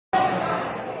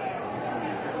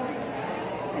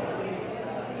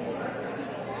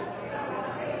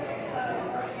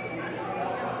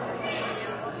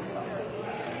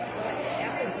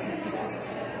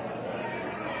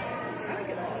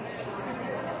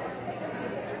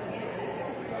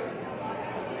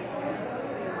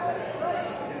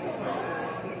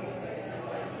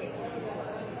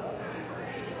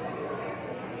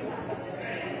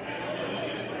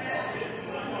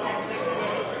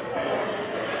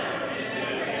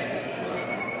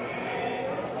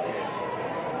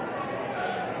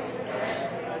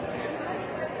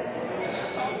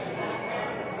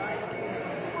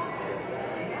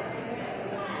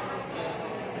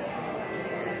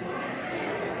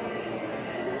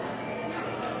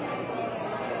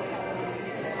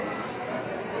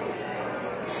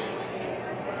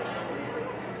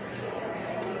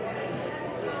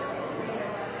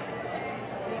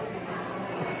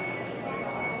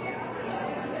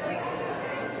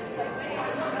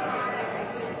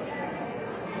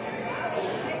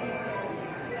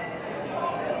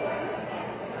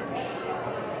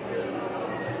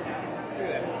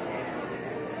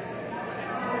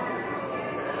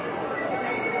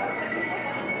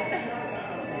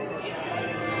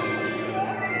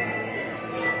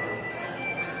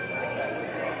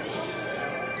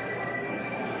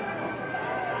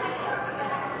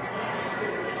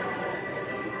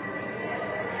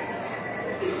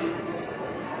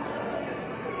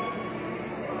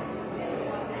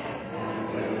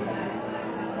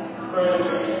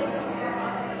friends,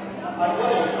 I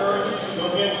want to encourage you to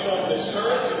go get some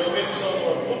dessert, to go get some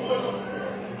more food.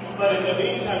 But in the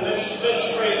meantime, let's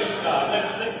praise God.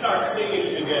 Let's start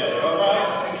singing together, all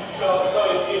right? So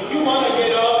if you want to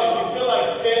get up, if you feel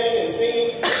like standing and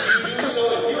singing, you do so.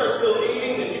 If you are still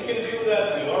eating, then you can do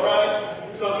that too, all right?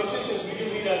 So musicians, will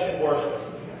you lead us in worship?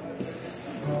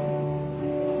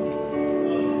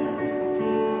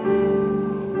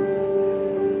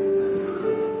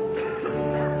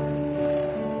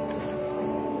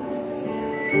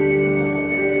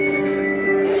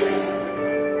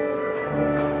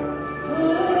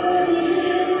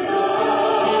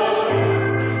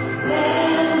 Lord,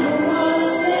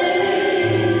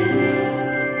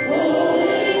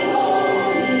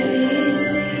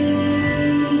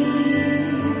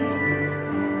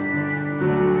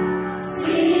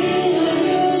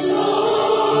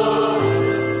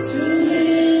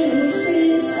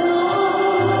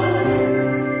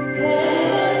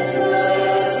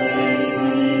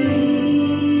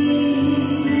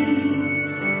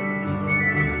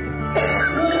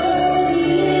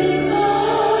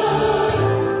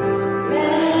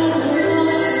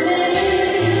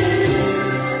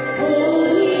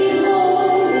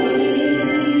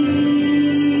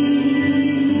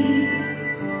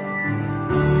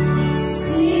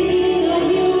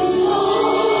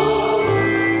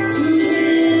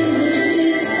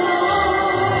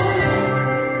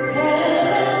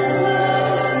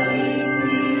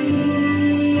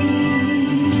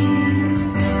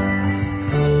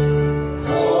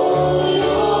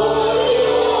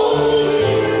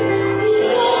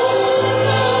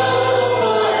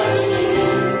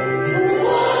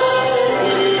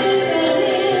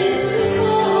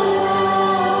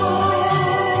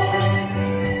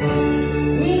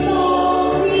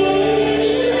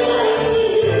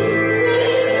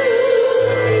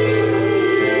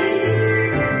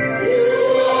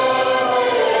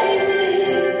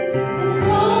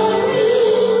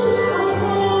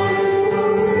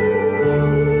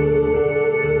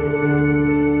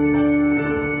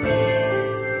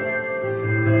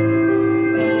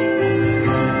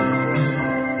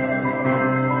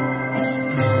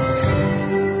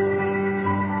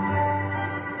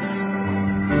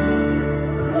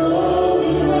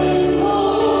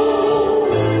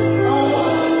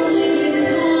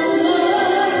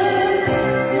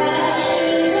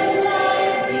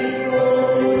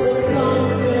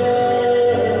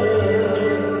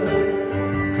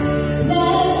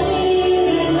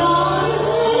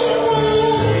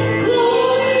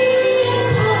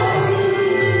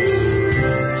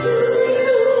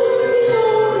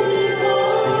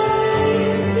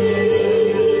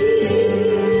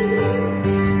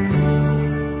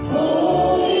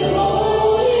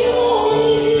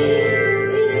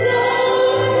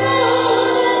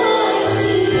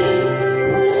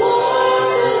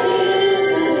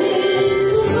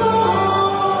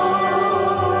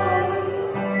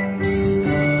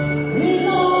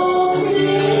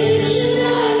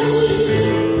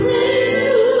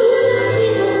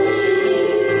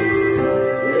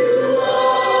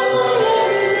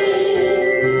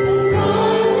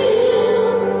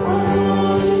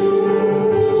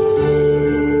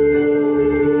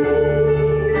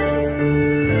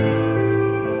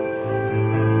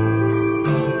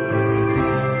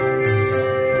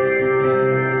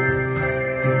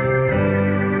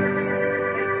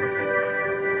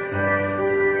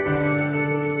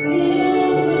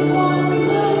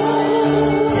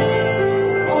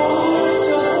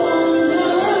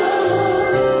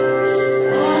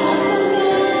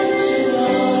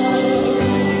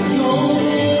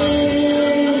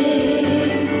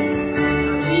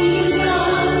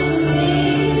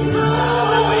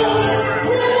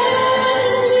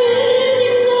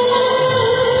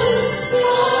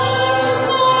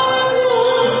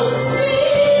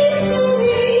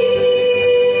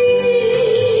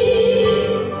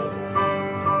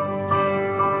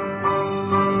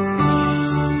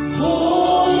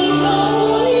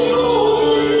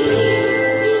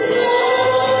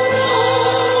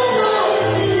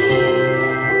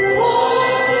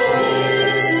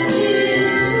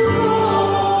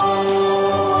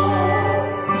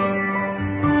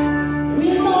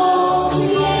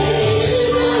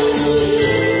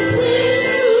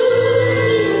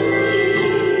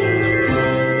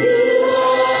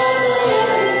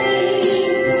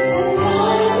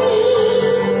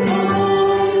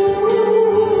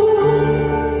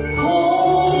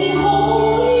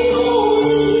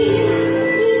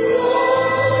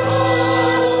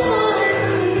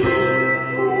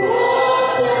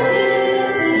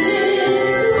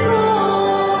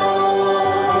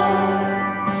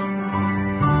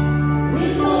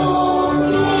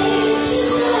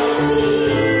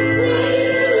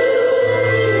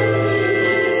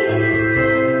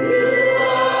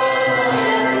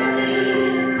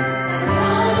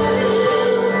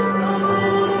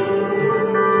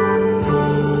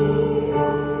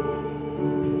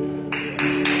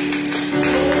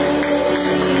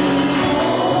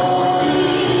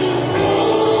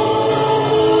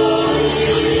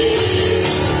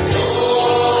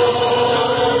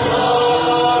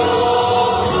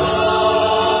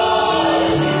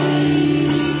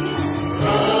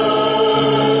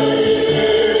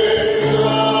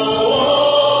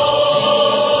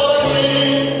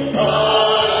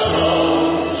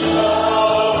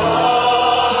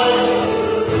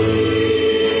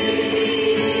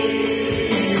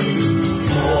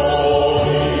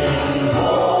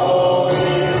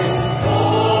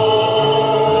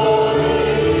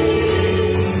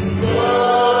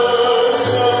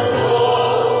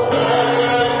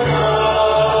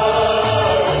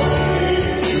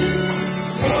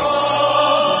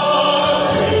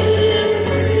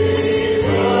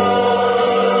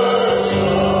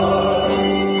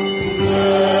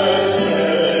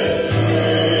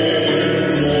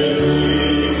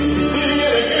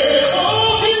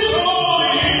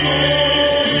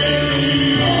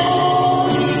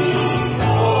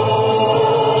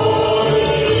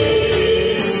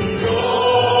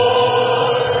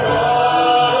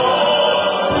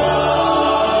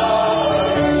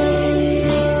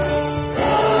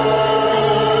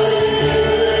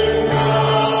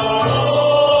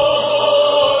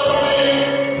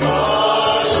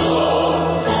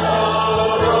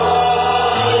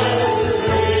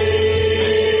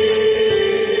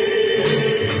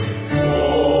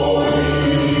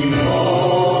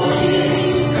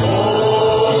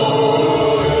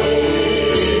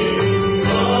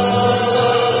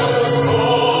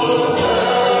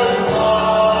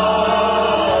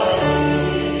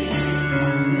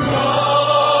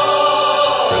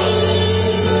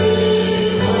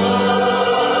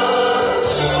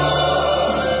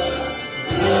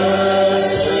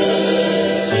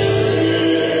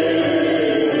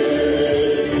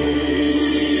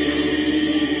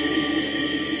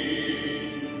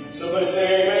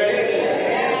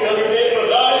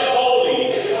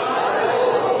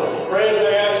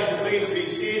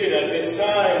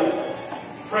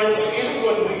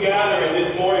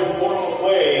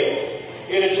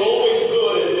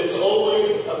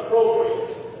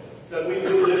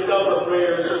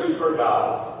 for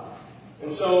God.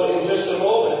 And so in just a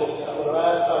moment, I'm going to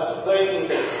ask Pastor Clayton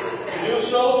to do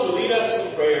so, to lead us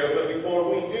in prayer. But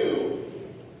before we do,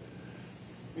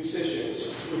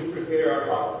 musicians, we prepare our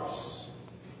hearts.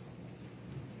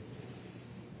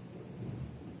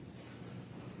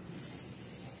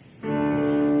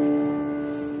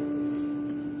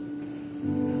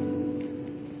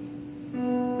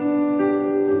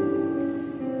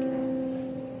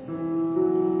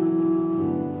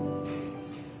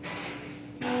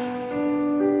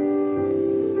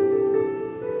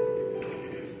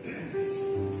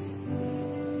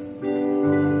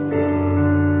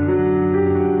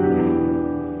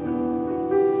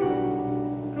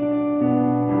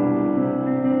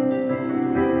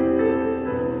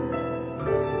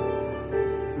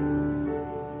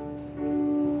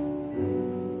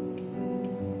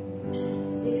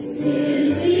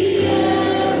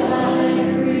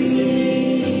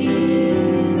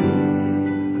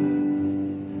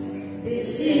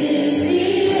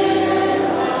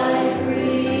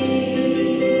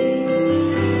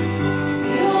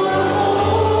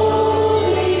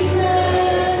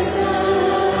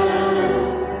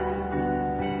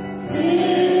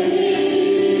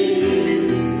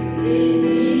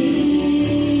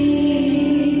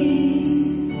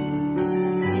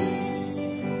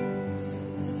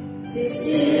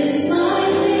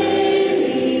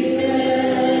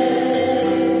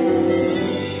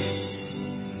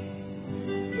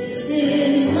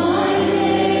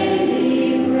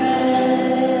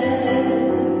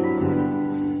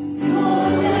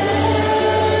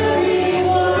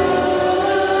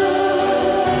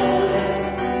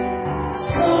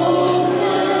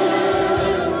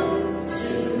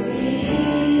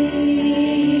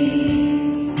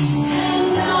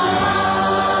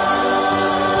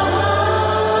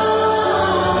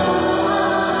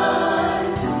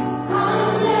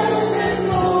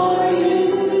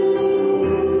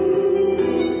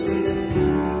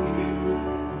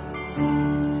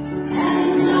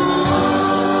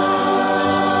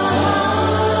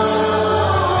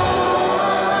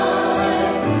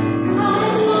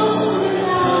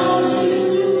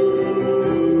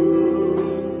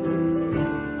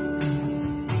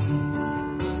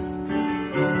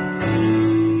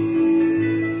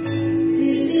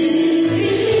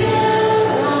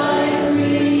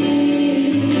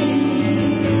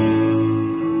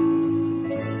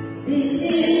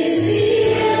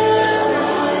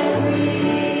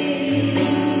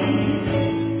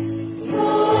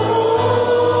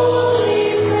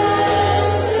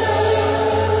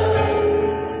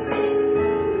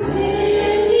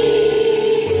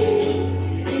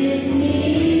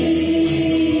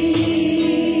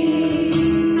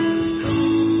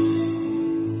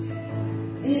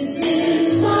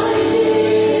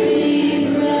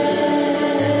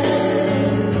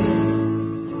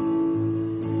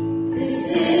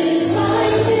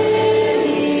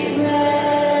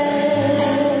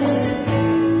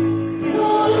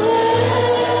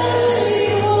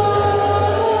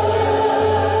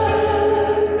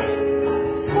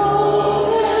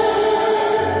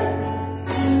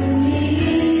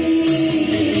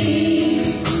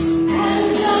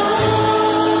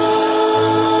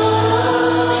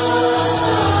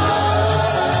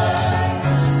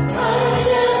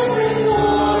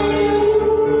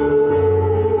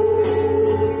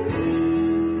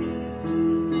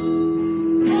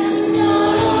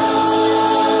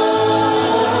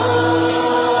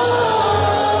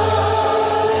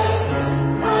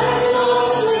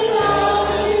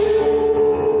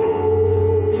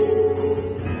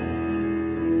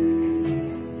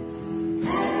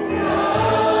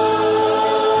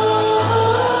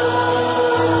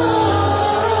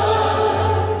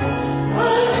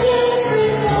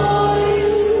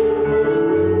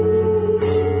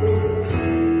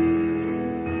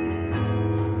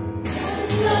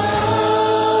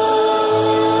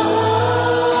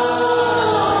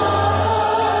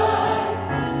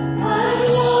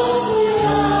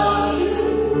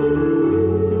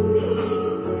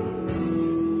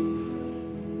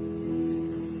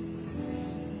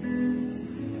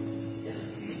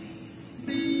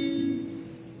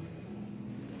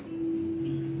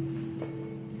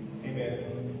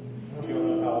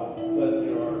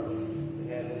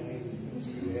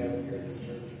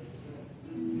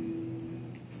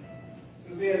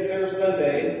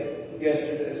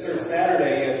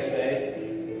 Saturday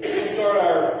yesterday. We start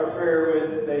our prayer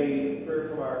with a prayer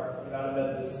from our United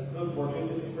Methodist book portion.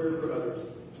 It's a prayer for others.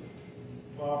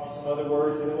 We'll offer some other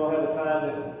words, and then we'll have a time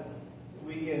that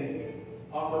we can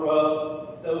offer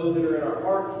up those that are in our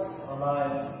hearts, our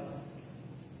minds,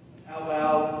 out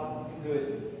loud. You can do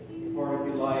it in your heart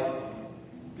if you like.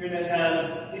 During that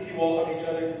time, if you walk on each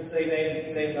other and say names at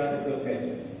the same time, it's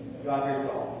okay. God hears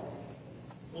all.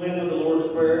 We'll end with the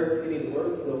Lord's Prayer. If you need the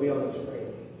words, they'll be on the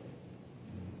screen.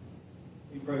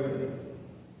 You pray with me.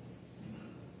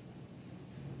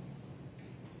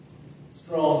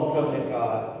 Strong covenant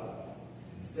God,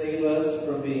 save us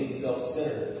from being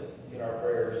self-centered in our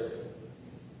prayers,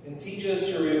 and teach us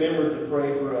to remember to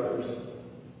pray for others.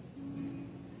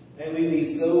 May we be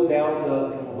so bound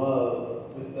up in love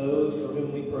with those for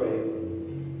whom we pray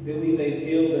that we may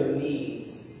feel their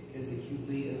needs as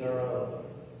acutely as our own,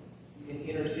 and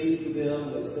intercede for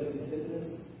them with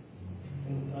sensitiveness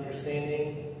and with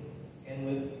understanding and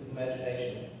with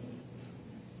imagination.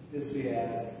 This we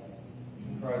ask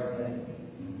in Christ's name.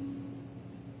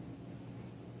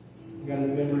 God, as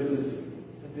members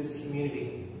of this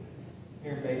community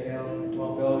here in Baytown,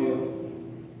 Mont Bellevue,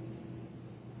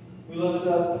 we lift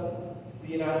up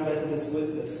the United Methodist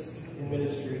witness in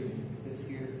ministry that's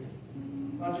here,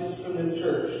 not just from this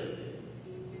church.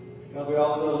 God, we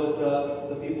also lift up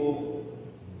the people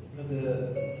of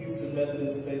the Houston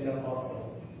Methodist Baytown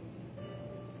Hospital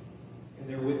and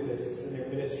their witness and their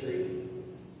ministry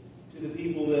to the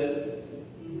people that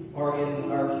are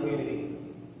in our community.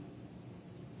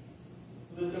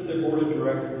 Lift up their board of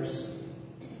directors.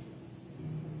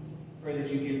 Pray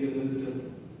that you give them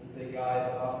wisdom as they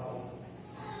guide the hospital.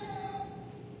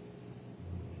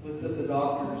 Lift up the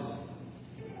doctors,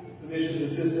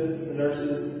 physicians' assistants, the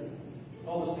nurses,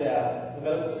 all the staff, the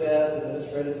medical staff, the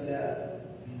administrative staff,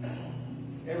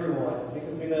 everyone,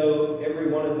 because we know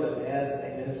every one of them has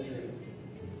a ministry,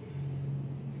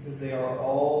 because they are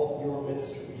all your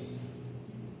ministries.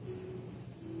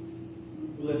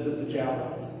 We lift up the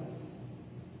chaplains,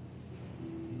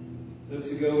 those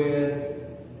who go in,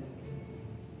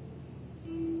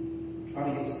 try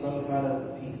to give some kind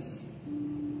of peace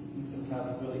in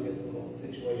sometimes really difficult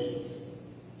situations.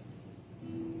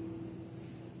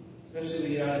 Especially the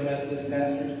United Methodist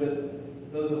pastors,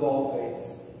 but those of all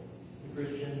faiths, the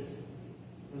Christians,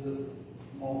 those of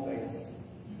all faiths.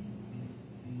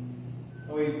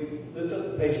 And we lift up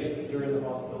the patients that are in the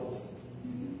hospitals.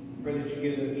 Pray that you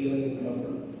give them healing and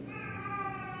comfort.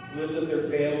 Lift up their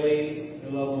families,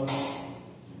 their loved ones,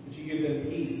 that you give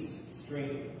them peace,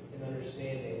 strength, and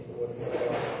understanding for what's going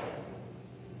on.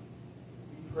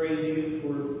 We praise you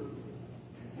for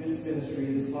this ministry,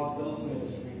 this hospital's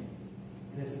ministry,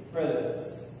 and its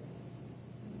presence,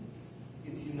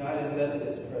 its United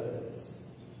Methodist presence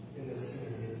in this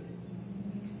community.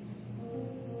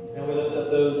 Now we lift up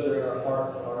those that are in our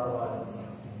hearts and on our minds.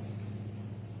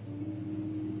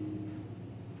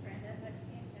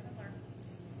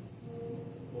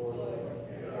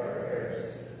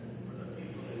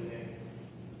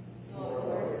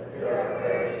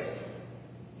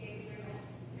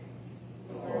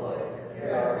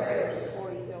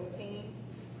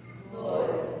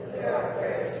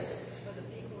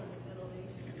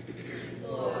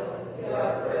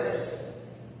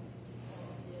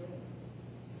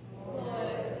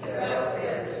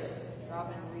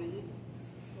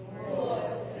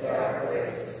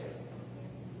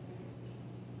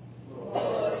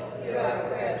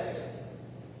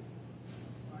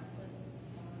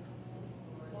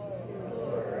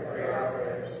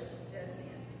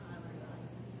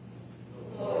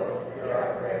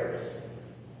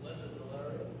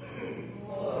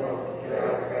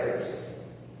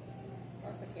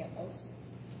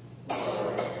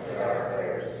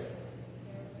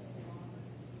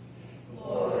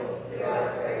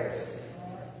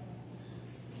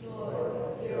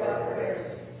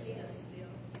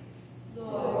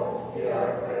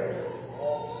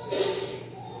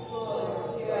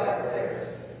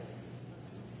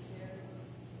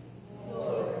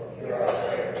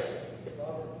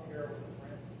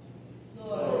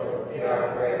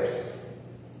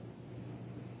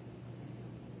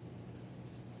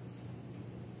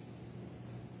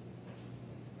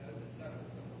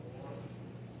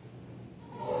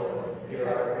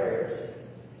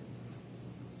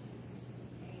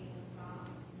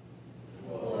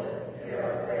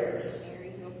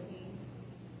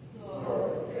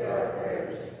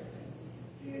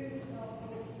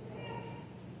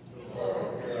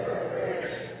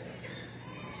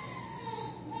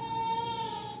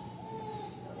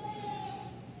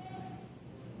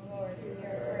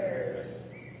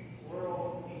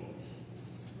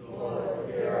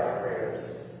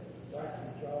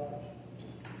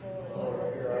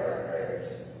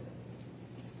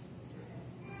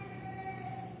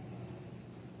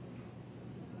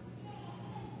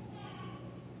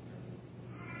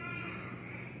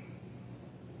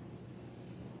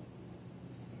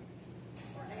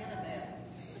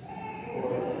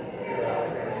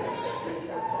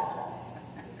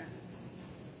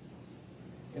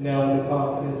 And now in the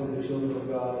confidence of the children of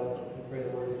God, we pray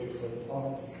the words of your Son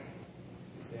Thomas.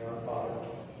 We say, Our Father,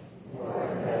 who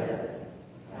art in heaven,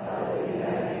 hallowed be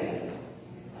thy name.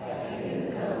 Thy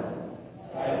kingdom come,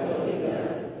 thy will be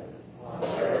done, on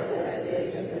earth as it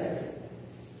is in heaven.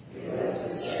 Give us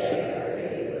this day our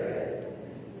daily bread,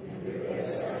 and forgive us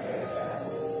our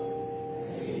trespasses,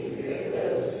 as we forgive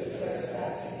those who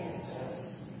trespass against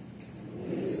us.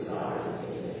 And lead us not into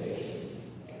temptation,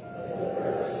 but deliver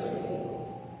us from evil.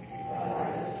 For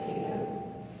thine is the kingdom,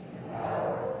 and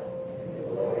power, and the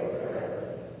glory forever.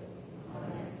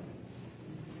 Amen.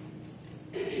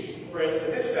 Friends, at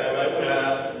this time I would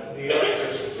ask the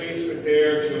ushers to please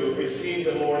prepare to receive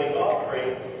the morning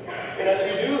offering. And as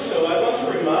you do so, I want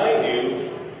to remind you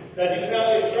that you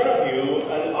have in front of you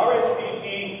an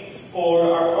RSVP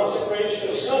for our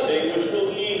Consecration Sunday, which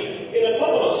will be in a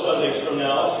couple of Sundays from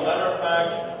now. As a matter of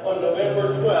fact, on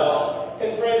November 12th.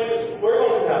 And friends, we're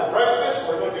going to have breakfast,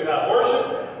 we're going to have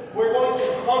worship, we're going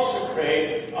to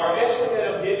consecrate our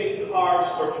estimate of giving cards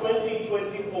for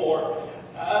 2024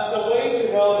 as a way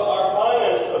to help our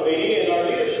finance committee and our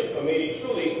leadership committee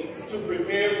truly to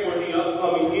prepare for the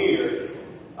upcoming year.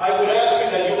 I would ask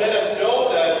you that you let us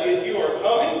know that if you are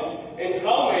coming and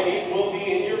how many will be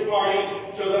in your party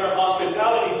so that our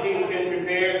hospitality team can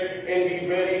prepare and be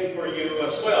ready for you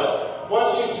as well.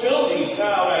 Once you fill these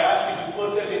out, I ask you to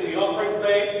put them in the offering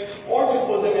plate or to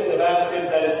put them in the basket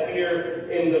that is here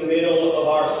in the middle of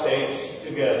our space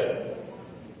together.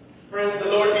 Friends, the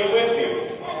Lord be with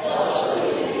you.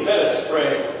 Let us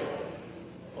pray.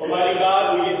 Almighty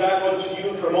God, we give back unto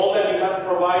you from all that you have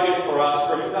provided for us,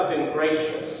 for you have been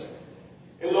gracious.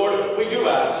 And Lord, we do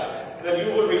ask that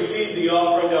you would receive the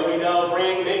offering that we now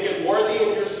bring, make it worthy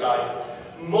in your sight,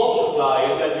 multiply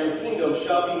it, that your kingdom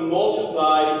shall be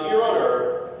multiplied here on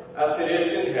earth as it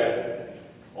is in heaven.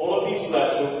 All of these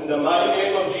blessings in the mighty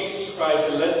name of Jesus Christ,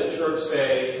 and let the church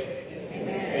say,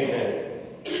 Amen. Amen.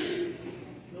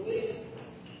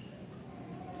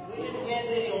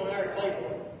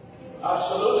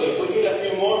 Absolutely. If we need a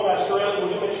few more, Pastor Ellen,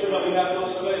 will you make sure that we have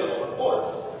those available? Of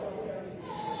course.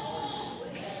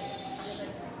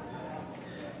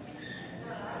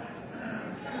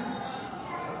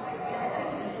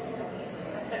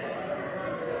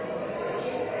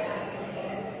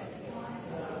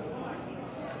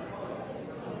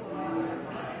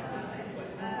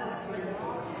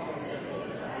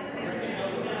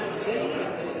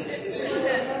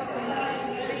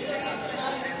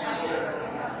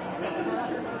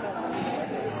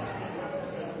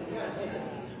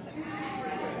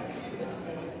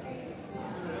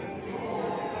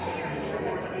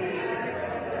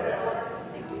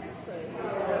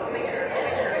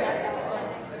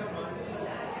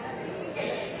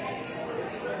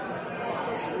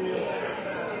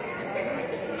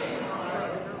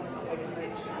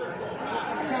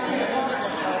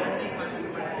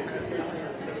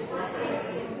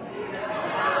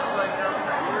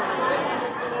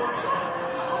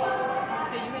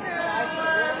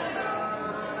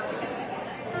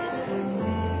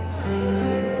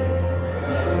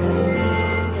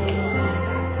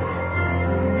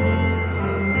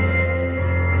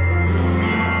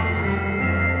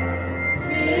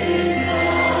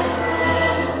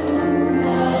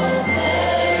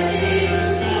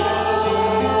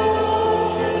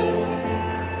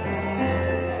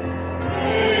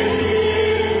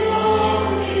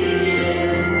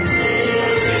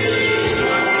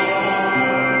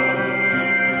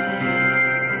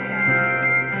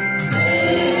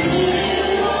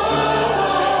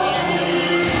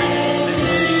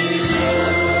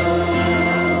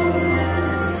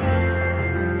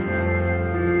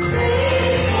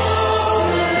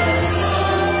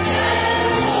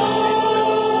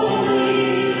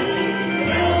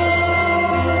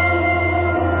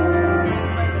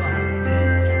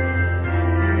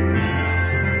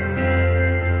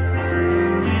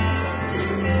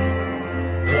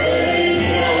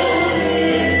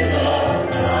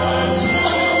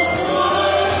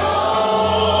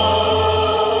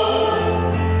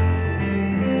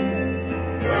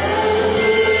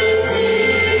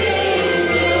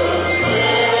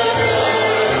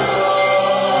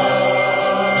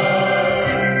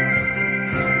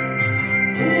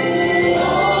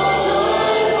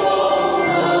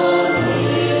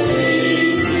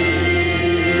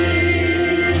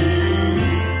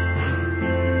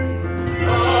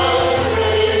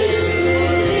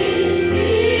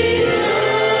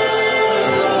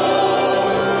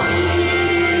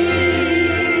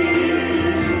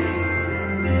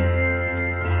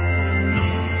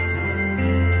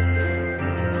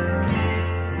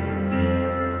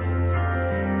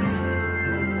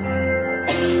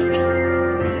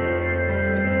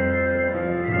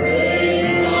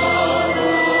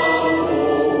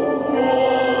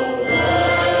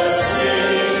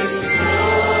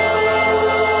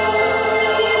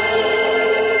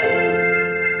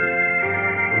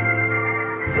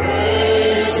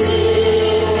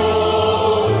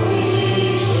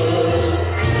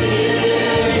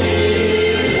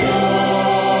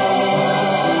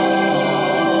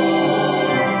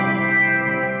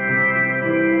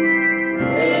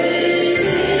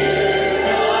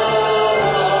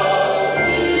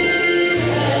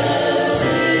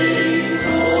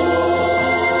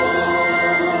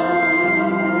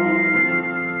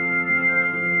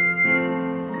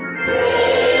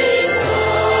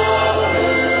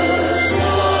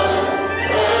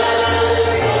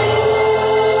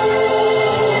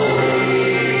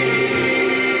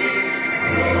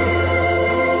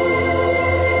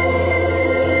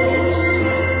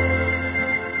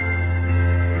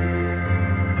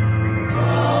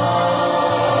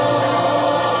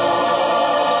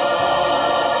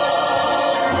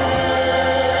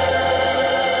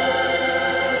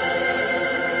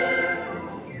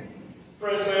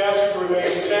 Friends, I ask you to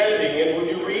remain standing, and would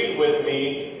you read with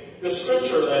me the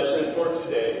scripture lesson for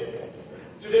today?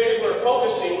 Today we're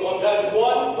focusing on that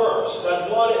one verse,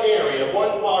 that one area,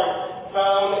 one part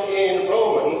found in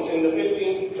Romans in the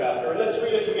 15th chapter. Let's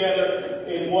read it together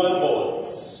in one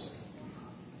voice.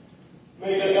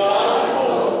 May the God of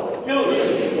hope fill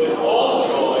you with all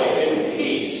joy and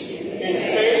peace in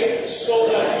faith, so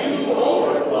that you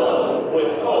overflow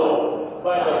with hope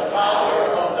by the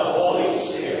power of the Holy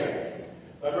Spirit.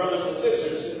 My brothers and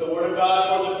sisters, this is the word of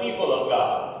God for the people of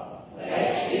God.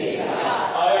 Thanks be to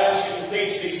God. I ask you to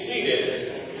please be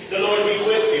seated. The Lord be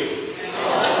with you.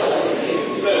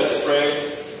 Let us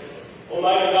pray.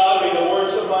 Almighty God, may the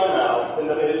words of my mouth and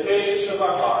the meditations of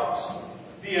our hearts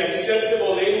be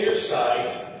acceptable in your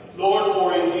sight. Lord,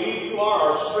 for indeed you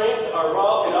are our strength, our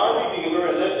rock, and our Redeemer.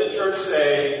 And let the church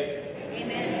say,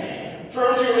 Amen.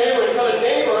 Turn to your neighbor and tell a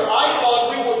neighbor, I thought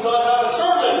we would not have a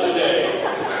sermon today.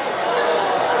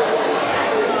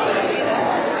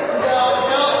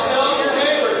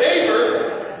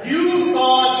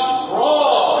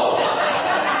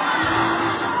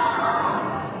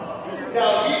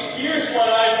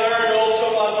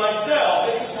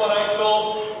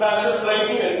 Pastor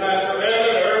Clayton and Pastor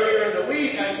Ellen earlier in the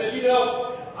week, I said, you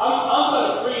know, I'm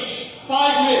going to preach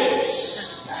 5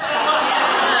 minutes.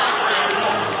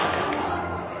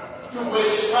 To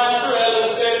which Pastor Ellen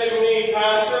said to me,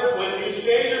 Pastor, when you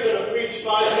say you're going to preach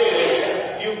 5 minutes,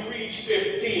 you preach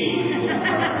 15.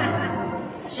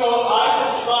 So I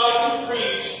will try to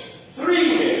preach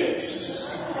 3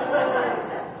 minutes.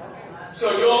 So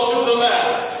you all do the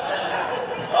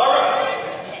math. All right.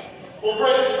 Well,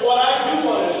 friends, what I do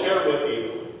want to share with you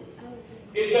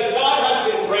is that God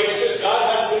has been gracious, God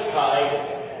has been kind,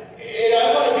 and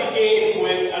I want to begin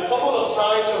with a couple of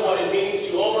signs of what it means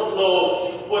to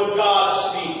overflow with God's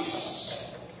peace.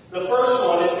 The first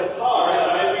one is a card that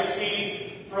I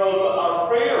received from our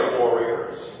prayer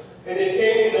warriors, and it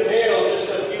came in the mail just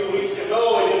a few weeks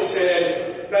ago, and it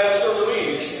said, Pastor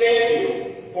Luis, thank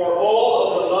you for all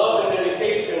of the love and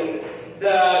dedication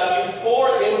that you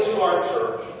pour into our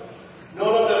church. None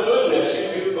of the goodness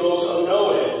you do goes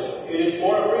unnoticed. It is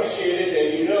more appreciated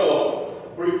than you know.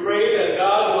 We pray that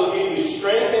God will give you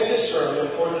strength and discernment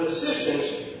for the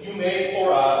decisions you make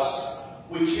for us.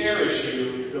 We cherish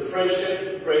you, the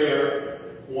Friendship Prayer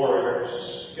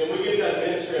Warriors. Can we give that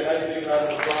ministry a nice big round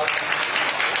of applause?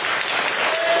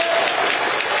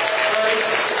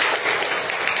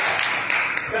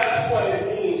 That's what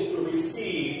it means to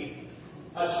receive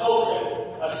a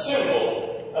token, a symbol,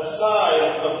 a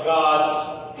sign of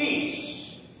God's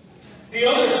peace. The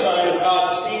other sign of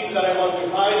God's peace that I want to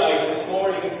highlight this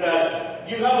morning is that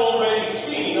you have already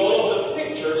seen all of the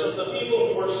pictures of the people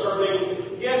who were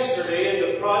serving yesterday and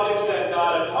the projects that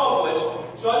God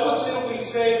accomplished. So I would simply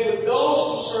say, with those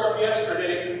who served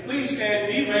yesterday, please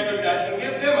stand, be recognized, and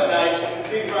give them a nice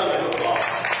big round of applause.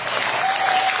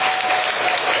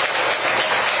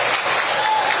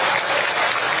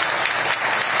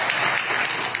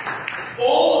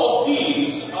 All of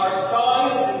these are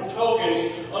signs and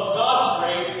tokens of God's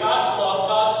grace, God's love,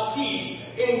 God's peace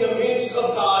in the midst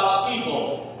of God's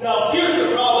people. Now, here's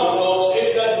the problem, folks,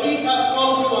 is that we have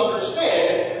come to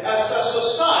understand as a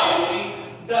society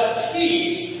that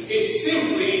peace is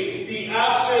simply the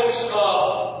absence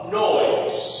of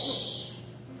noise.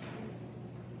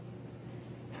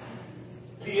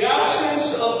 The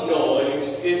absence of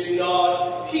noise is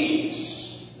not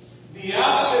peace. The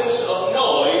absence of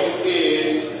noise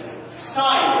is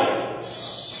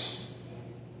silence.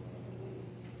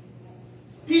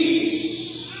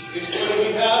 Peace is when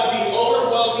we have the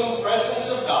overwhelming presence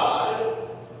of God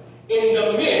in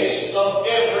the midst of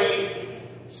every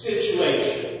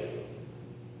situation.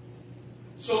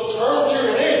 So turn to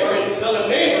your neighbor and tell a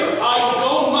neighbor, I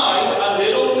don't mind a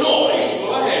little noise.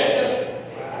 Go ahead.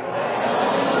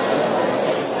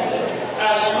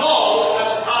 As long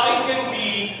as I can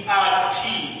be at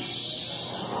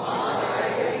peace.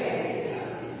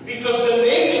 Because the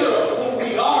nature of who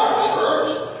we are,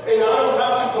 church, and I don't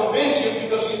have to convince you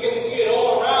because you can see it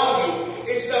all around you,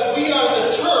 it's that we are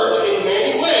the church in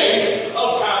many ways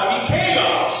of happy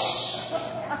chaos.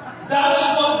 That's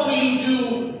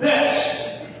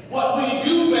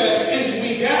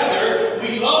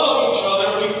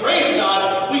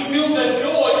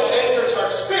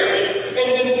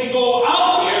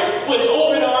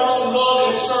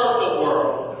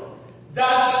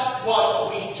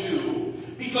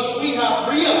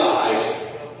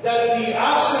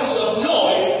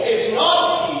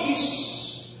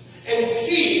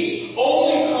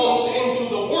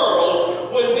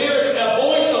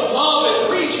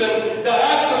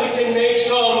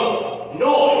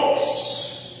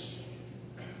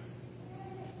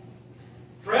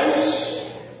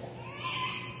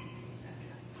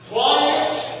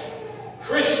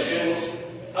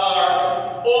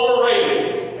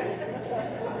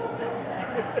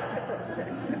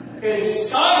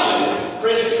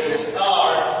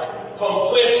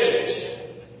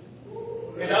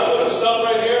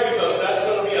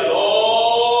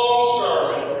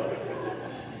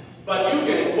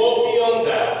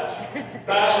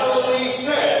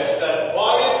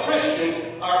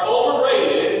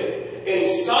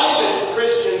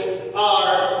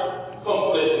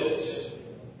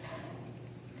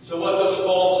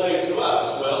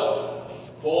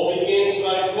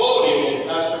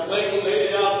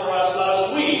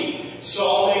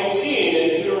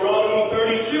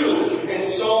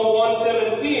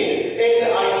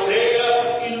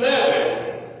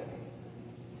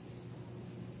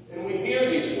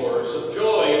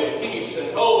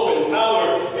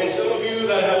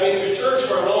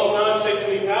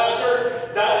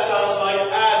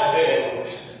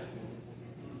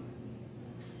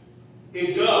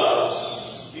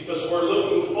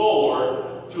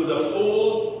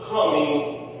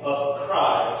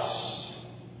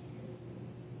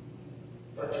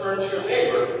Or turn to your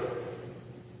neighbor,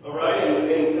 all right,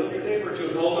 and tell your neighbor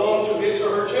to hold on to his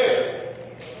or her chair.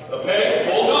 Okay?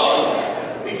 Hold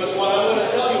on. Because what I'm going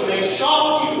to tell you may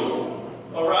shock you,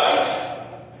 all right?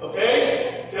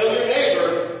 Okay? Tell your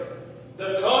neighbor,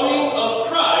 the coming of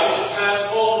Christ has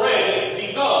already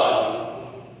begun.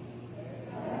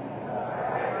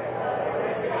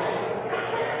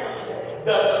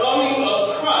 The coming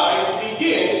of Christ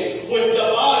begins with the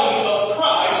body of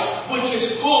Christ, which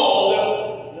is called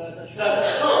the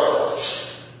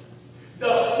church.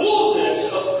 The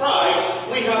fullness of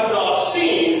Christ we have not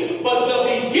seen, but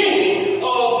the beginning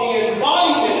of the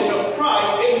embodiment of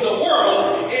Christ in the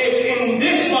world is in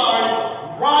this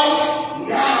barn right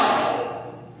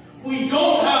now. We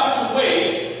don't have to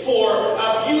wait for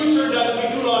a future that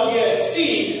we do not yet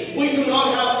see. We do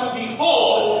not have to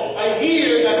behold a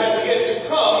year that has yet to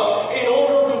come in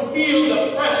order to feel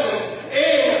the presence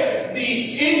and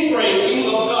the inbreaking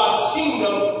of God's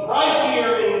kingdom right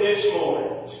here in this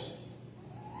moment.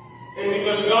 And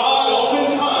because God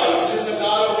oftentimes is a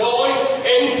God of noise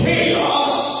and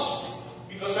chaos,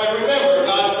 because I remember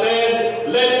God said,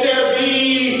 let there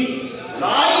be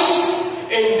light,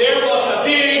 and there was a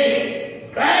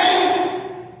big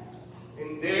bang,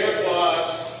 and there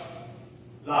was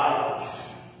light.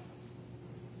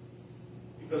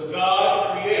 Because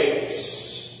God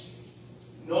creates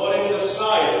not in the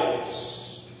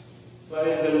silence, but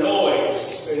in the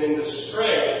noise and in the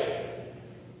strength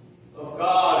of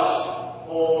God's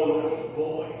own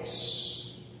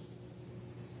voice.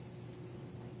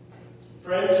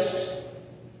 Friends,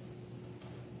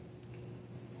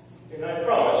 and I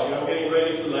promise you, I'm getting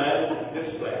ready to land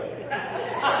this plane.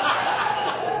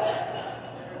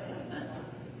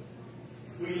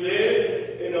 We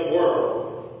live in a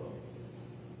world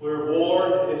where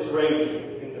war is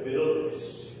raging in the Middle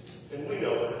East, and we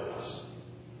know that.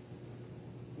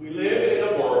 We live in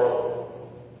a world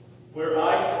where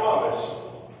I promise,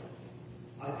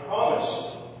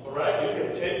 all right, you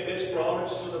can take this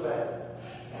promise to the bank.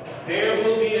 There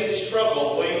will be a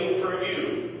struggle waiting for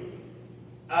you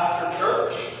after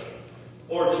church,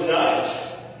 or tonight,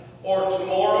 or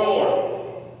tomorrow morning.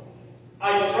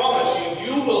 I promise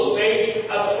you, you will face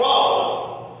a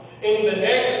problem in the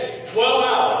next 12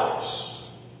 hours.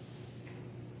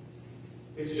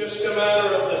 It's just a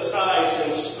matter of the size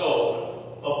and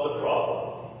scope of the problem.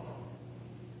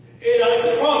 And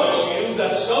I promise you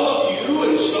that some of you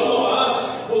and some of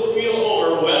us will feel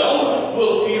overwhelmed,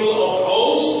 will feel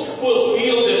opposed, will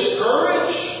feel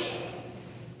discouraged.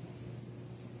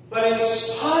 But in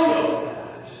spite of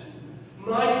that,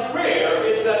 my prayer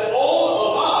is that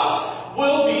all of us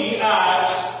will be at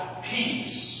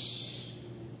peace.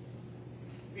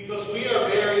 Because we are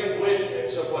bearing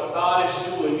witness of what God is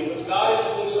doing, because God is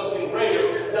doing something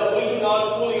greater that we do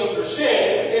not fully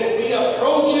understand, and we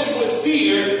approach it with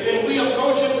fear, and we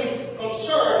approach it with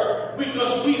concern,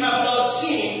 because we have not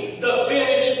seen the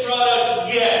finished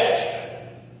product yet.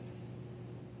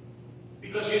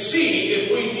 Because you see,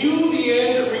 if we knew the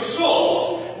end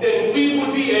result, then we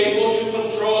would be able to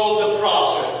control the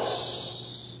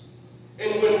process.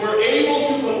 And when we're able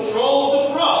to control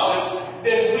the process,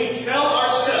 then we tell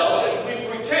ourselves and we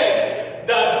pretend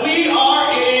that we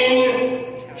are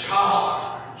in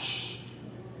charge.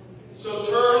 So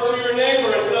turn to your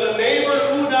neighbor and tell the neighbor,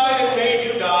 who died and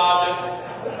made you God?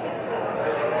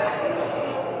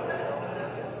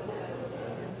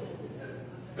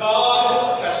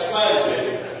 God has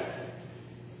planted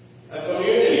a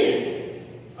community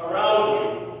around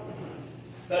you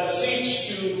that seeks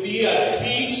to be at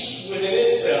peace within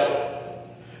itself,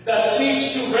 that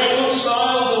seeks to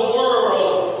reconcile the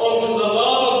world unto the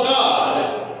love of God,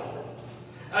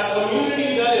 a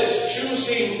community that is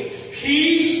choosing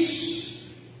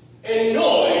peace and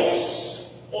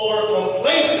noise over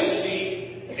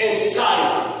complacency and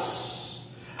silence,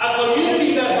 a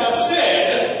community that has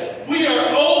said, we are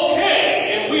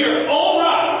okay and we are all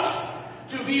right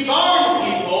to be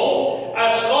barn people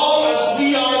as long as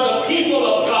we are the people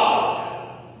of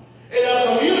God, and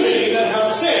a community that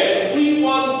has said, we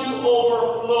want to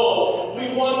overflow. We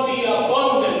want the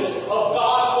abundance of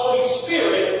God's Holy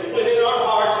Spirit within our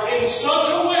hearts in such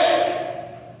a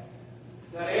way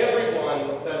that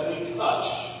everyone that we touch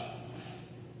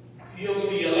feels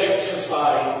the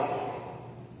electrifying,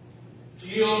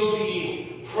 feels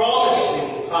the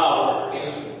promising power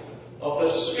of the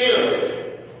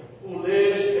Spirit who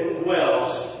lives and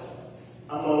dwells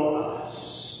among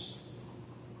us.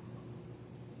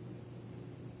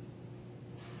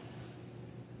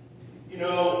 You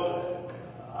know,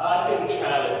 I've been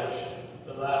challenged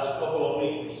the last couple of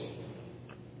weeks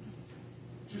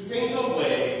to think of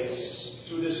ways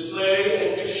to display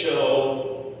and to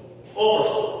show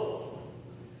overflow.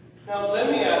 Now,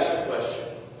 let me ask a question.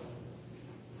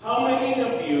 How many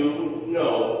of you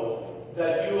know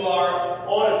that you are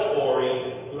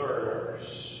auditory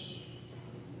learners?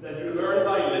 That you learn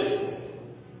by listening?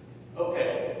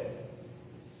 Okay.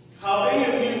 How many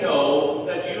of you know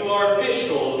that you are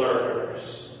visual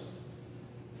learners?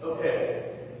 Okay.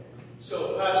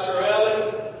 So Pastor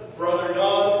Allen, Brother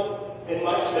Don, and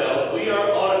myself, we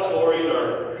are auditory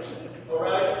learners. All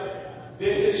right?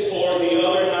 This is for the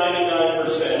other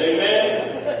 99%.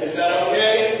 Amen? Is that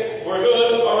okay? We're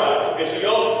good? All right. Okay, so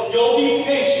you'll be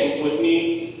patient with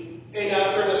me. And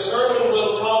after the sermon,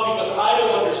 we'll talk because I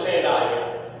don't understand either.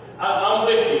 I'm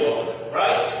with you all,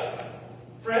 right?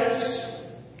 Friends,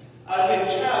 I've been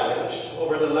challenged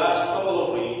over the last couple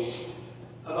of weeks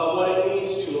about what it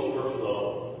means to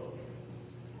overflow.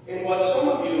 And what some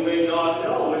of you may not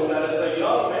know is that as a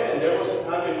young man, there was a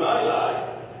time in my life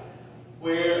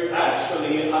where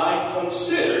actually I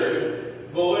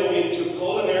considered going into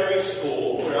culinary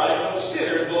school, where I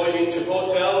considered going into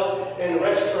hotel and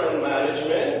restaurant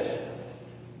management,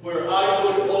 where I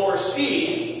would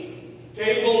oversee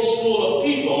tables full of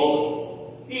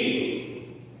people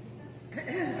eating.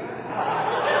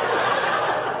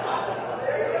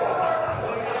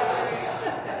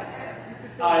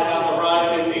 I have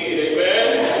arrived indeed, amen?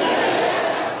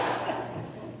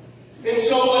 And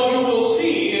so what you will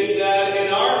see is that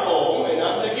in our home, and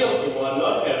I'm the guilty one,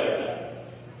 not Heather,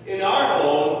 in our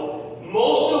home,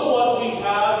 most of what we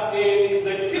have in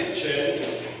the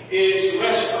kitchen is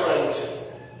restaurant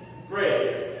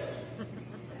grade.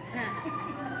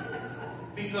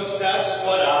 Because that's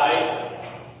what I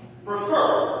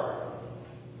prefer.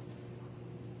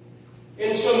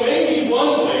 And so maybe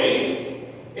one way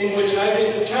in which I've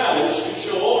been challenged to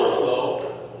show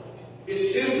overflow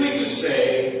is simply to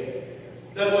say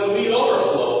that when we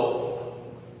overflow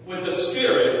with the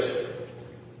Spirit,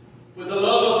 with the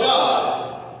love of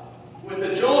God, with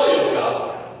the joy of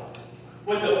God,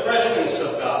 with the presence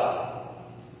of God,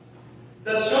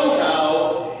 that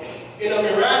somehow, in a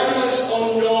miraculous,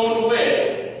 unknown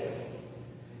way,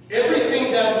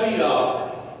 everything that we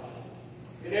are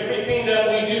and everything that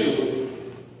we do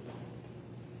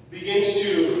begins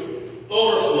to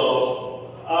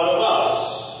overflow out of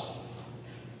us.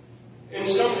 And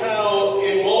somehow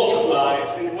it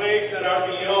multiplies in ways that are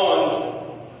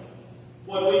beyond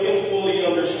what we can fully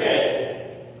understand.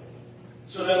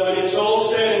 So that when it's all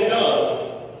said and done,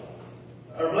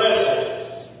 our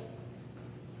blessings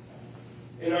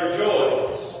and our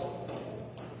joys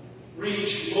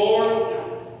reach more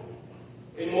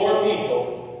and more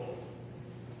people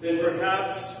than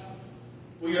perhaps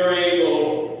we are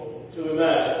able to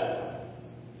imagine.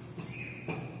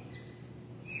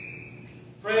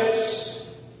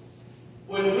 Friends,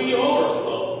 when we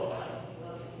overflow,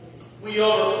 we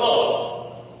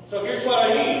overflow. So here's what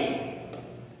I need.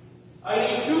 I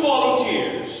need 2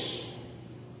 volunteers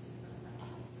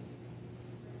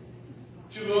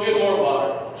to go get more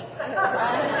water.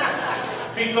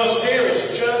 Because there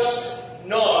is just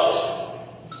not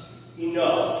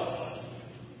enough.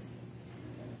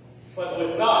 But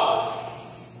with God,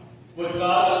 with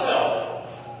God's help,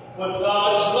 with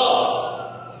God's love,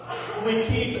 we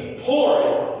keep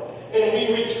pouring, and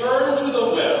we return to the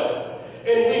well,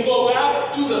 and we go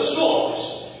back to the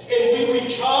source, and we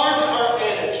recharge our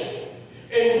energy,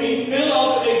 and we fill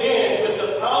up again with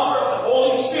the power of the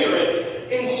Holy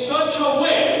Spirit in such a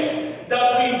way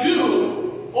that we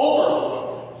do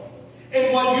overflow.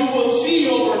 And what you will see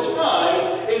over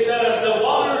time is that as the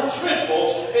water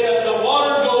trickles and as the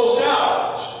water goes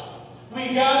out, we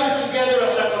gather together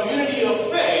as a community of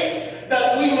faith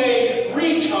that we may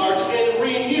recharge and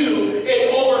renew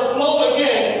and overflow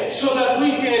again so that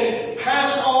we can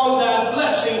pass on that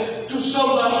blessing to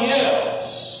somebody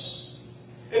else.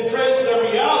 And friends, the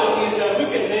reality is that we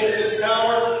can make this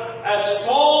tower as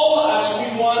tall as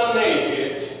we want to make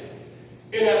it.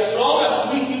 And as long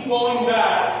as we keep going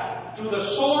back to the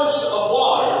source of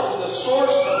water, to the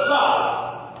source of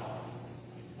life,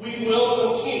 we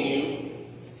will continue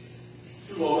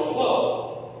to overflow.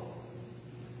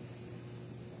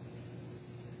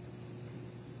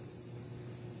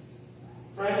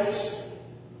 Friends,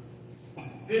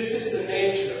 this is the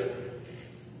nature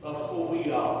of who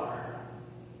we are.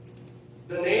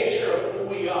 The nature of who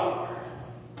we are.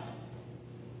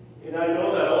 And I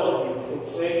know that all of you can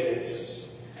say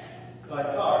this by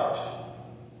heart.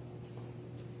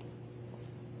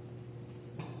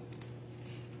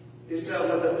 Is that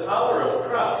with the power of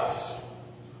Christ,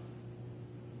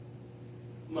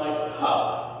 my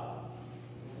cup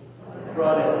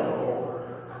runneth over.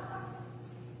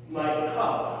 My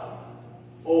cup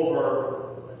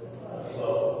overflows.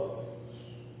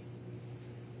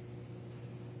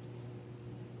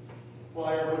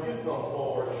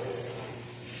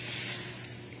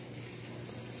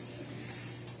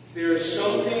 There is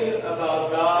something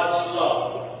about God's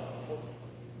love.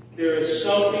 There is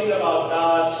something about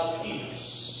God's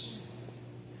peace.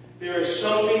 There is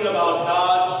something about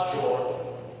God's joy.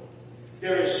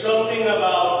 There is something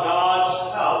about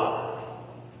God's power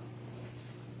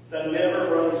that never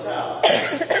runs out.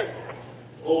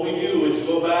 All we do is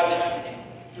go back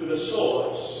to the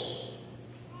source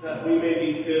that we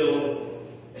may be filled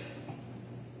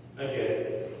again.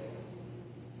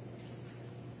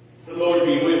 The Lord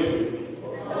be with you.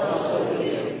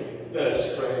 Let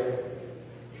us pray.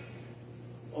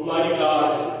 Almighty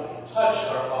God, touch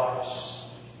our hearts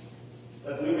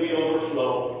that we may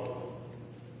overflow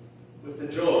with the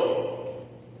joy,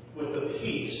 with the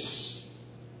peace,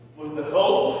 with the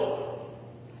hope,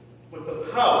 with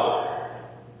the power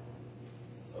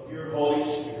of your Holy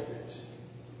Spirit.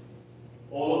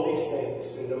 All of these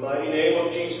things in the mighty name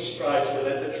of Jesus Christ, and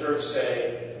let the church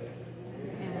say,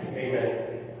 Amen.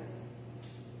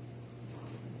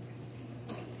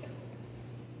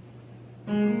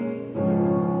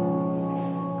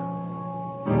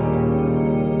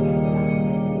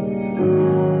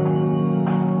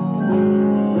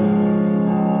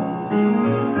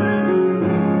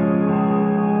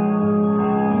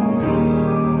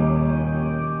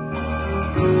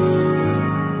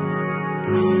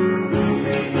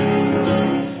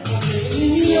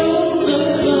 The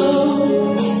overflow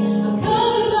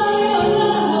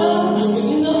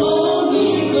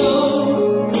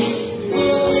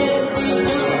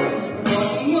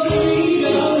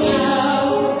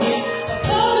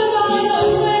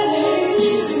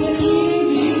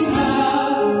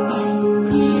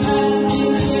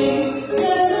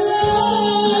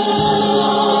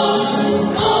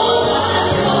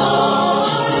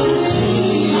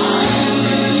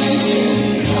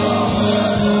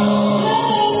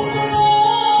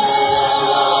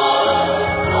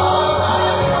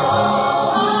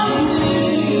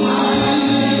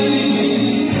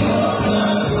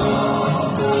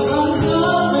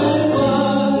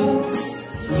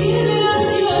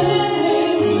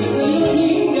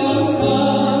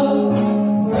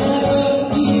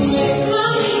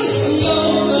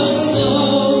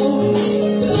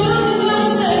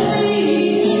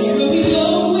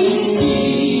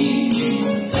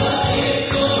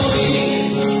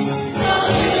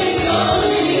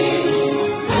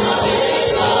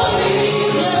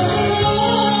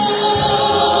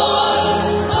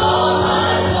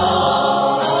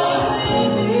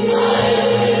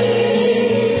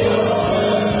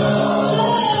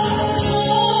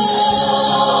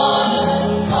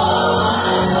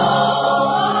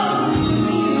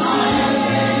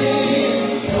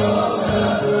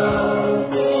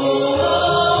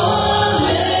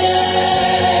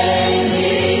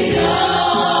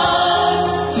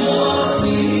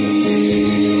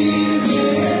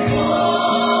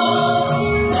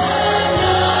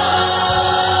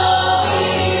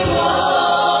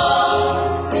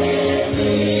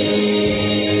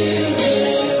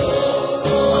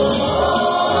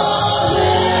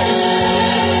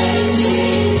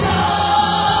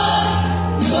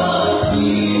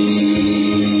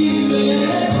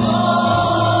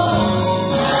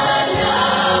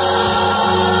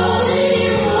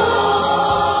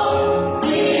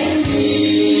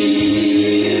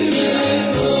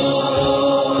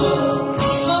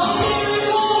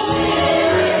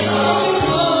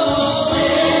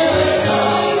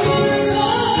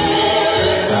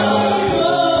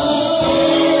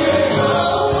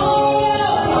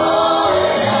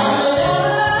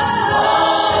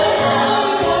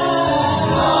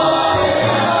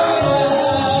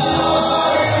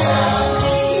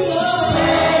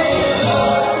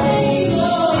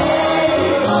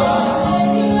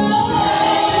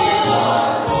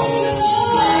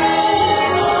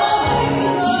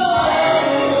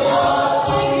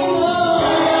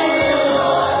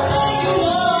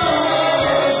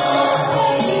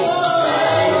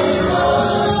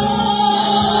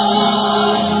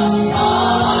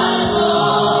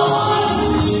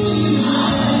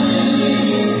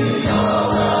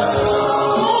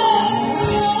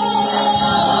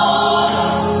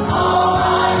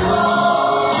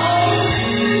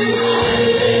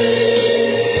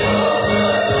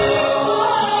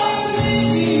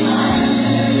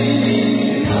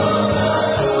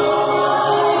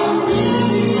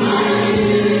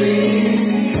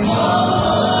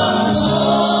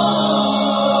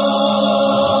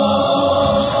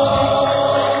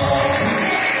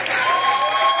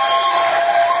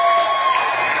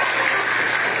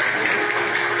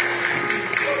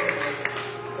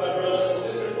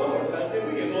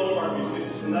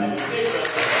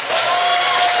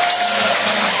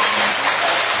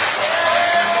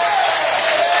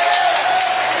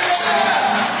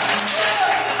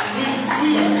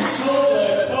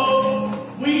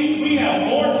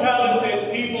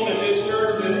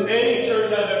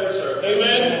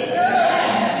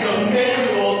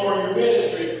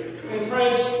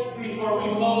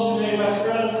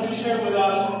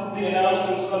the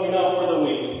announcements coming up for the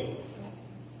week?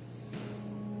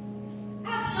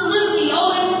 Absolutely.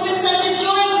 Oh, it has been such a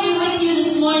joy to be with you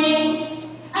this morning.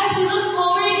 As we look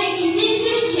forward, if you didn't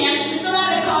get a chance to fill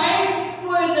out a card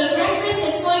for the breakfast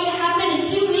that's going to happen in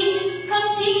 2 weeks, come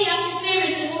see me after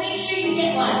service and we'll make sure you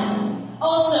get one.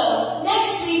 Also,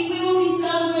 next week we will be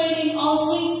celebrating All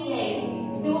Saints' Day.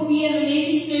 There will be an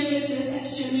amazing service with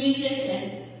extra music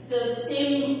and the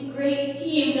same great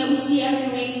team that we see every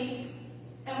week.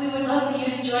 And we would love for you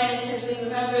to join us as we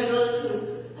remember those who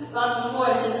have gone before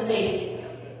us in the faith.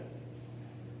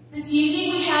 This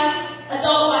evening we have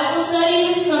adult Bible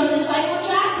studies from the disciple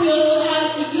track. We also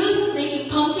have the youth making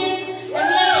pumpkins, and we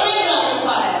have handbell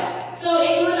choir. So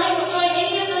if you would like to join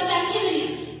any of those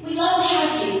activities, we'd love to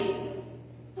have you.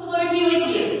 The Lord be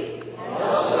with you. And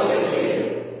also with you.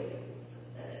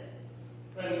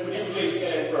 Friends, would you please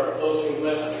stand for our closing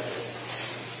blessing?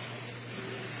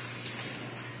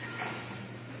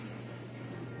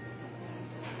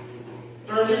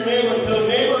 Turn to your neighbor and tell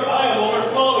neighbor, I am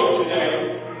overflowing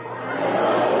today.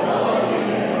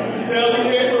 Tell your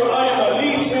neighbor, I am at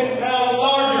least 10 pounds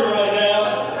larger right now.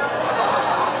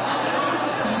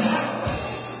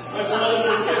 My brothers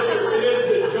and sisters, it is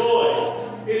the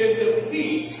joy, it is the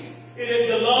peace, it is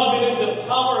the love, it is the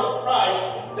power of Christ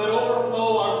that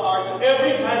overflow our hearts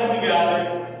every time we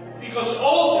gather, because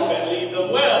ultimately the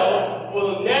well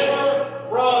will never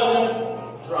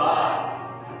run dry.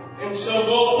 And so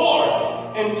go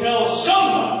forth and tell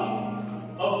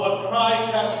someone of what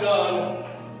Christ has done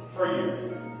for you.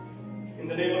 In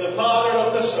the name of the Father,